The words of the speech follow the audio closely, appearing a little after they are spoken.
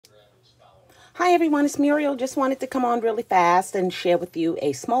Hi everyone, it's Muriel. Just wanted to come on really fast and share with you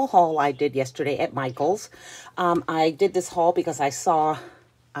a small haul I did yesterday at Michael's. I did this haul because I saw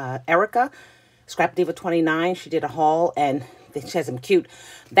Erica, Scrap Diva 29. She did a haul and she has some cute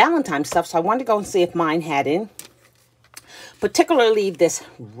Valentine stuff. So I wanted to go and see if mine had in. Particularly this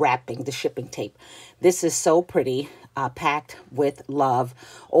wrapping, the shipping tape. This is so pretty. Packed with love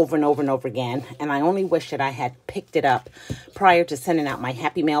over and over and over again. And I only wish that I had picked it up prior to sending out my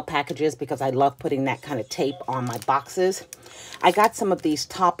Happy Mail packages because I love putting that kind of tape on my boxes. I got some of these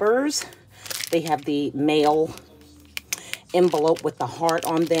toppers. They have the mail envelope with the heart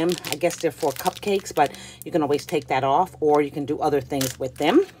on them. I guess they're for cupcakes, but you can always take that off or you can do other things with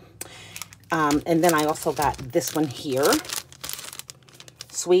them. And then I also got this one here.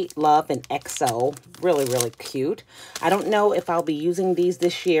 Sweet Love and XO. Really, really cute. I don't know if I'll be using these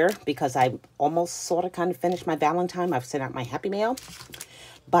this year because I almost sort of kind of finished my Valentine. I've sent out my Happy Mail.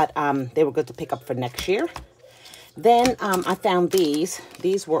 But they were good to pick up for next year. Then I found these.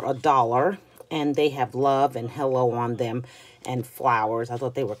 These were $1 and they have love and hello on them and flowers. I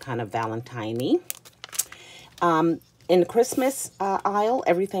thought they were kind of Valentine-y. In the Christmas aisle,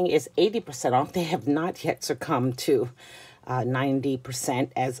 everything is 80% off. They have not yet succumbed to 90%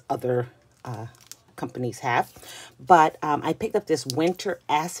 as other companies have. But I picked up this winter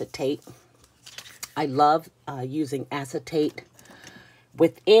acetate. I love using acetate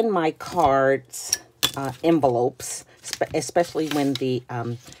within my cards envelopes, especially when the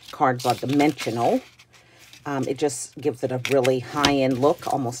cards are dimensional. It just gives it a really high-end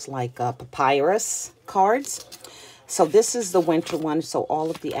look, almost like papyrus cards. So this is the winter one. So all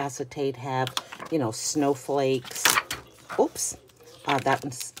of the acetate have, you know, snowflakes. Oops, that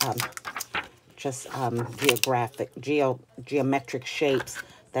one's just geometric shapes.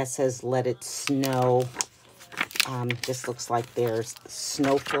 That says "Let It Snow." This looks like there's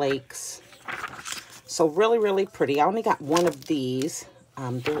snowflakes. So really, really pretty. I only got one of these.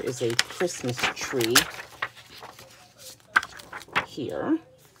 There is a Christmas tree here.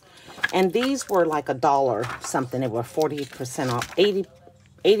 And these were like $1 something. They were 40% off,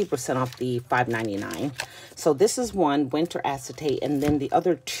 80% off the $5.99. So this is one, winter acetate, and then the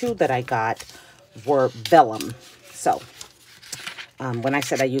other two that I got were vellum. So when I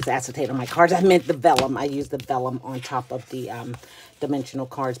said I use acetate on my cards, I meant the vellum. I use the vellum on top of the dimensional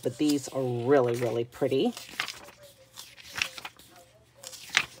cards, but these are really, really pretty.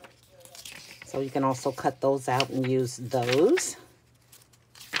 So you can also cut those out and use those.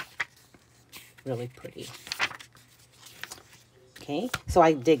 Really pretty. Okay, so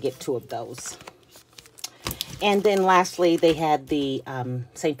I did get two of those. And then lastly, they had the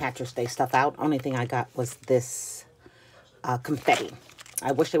St. Patrick's Day stuff out. Only thing I got was this confetti.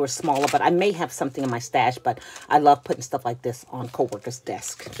 I wish they were smaller, but I may have something in my stash, but I love putting stuff like this on coworkers'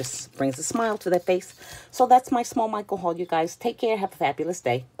 desk. Just brings a smile to their face. So that's my small Michael haul, you guys. Take care. Have a fabulous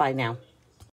day. Bye now.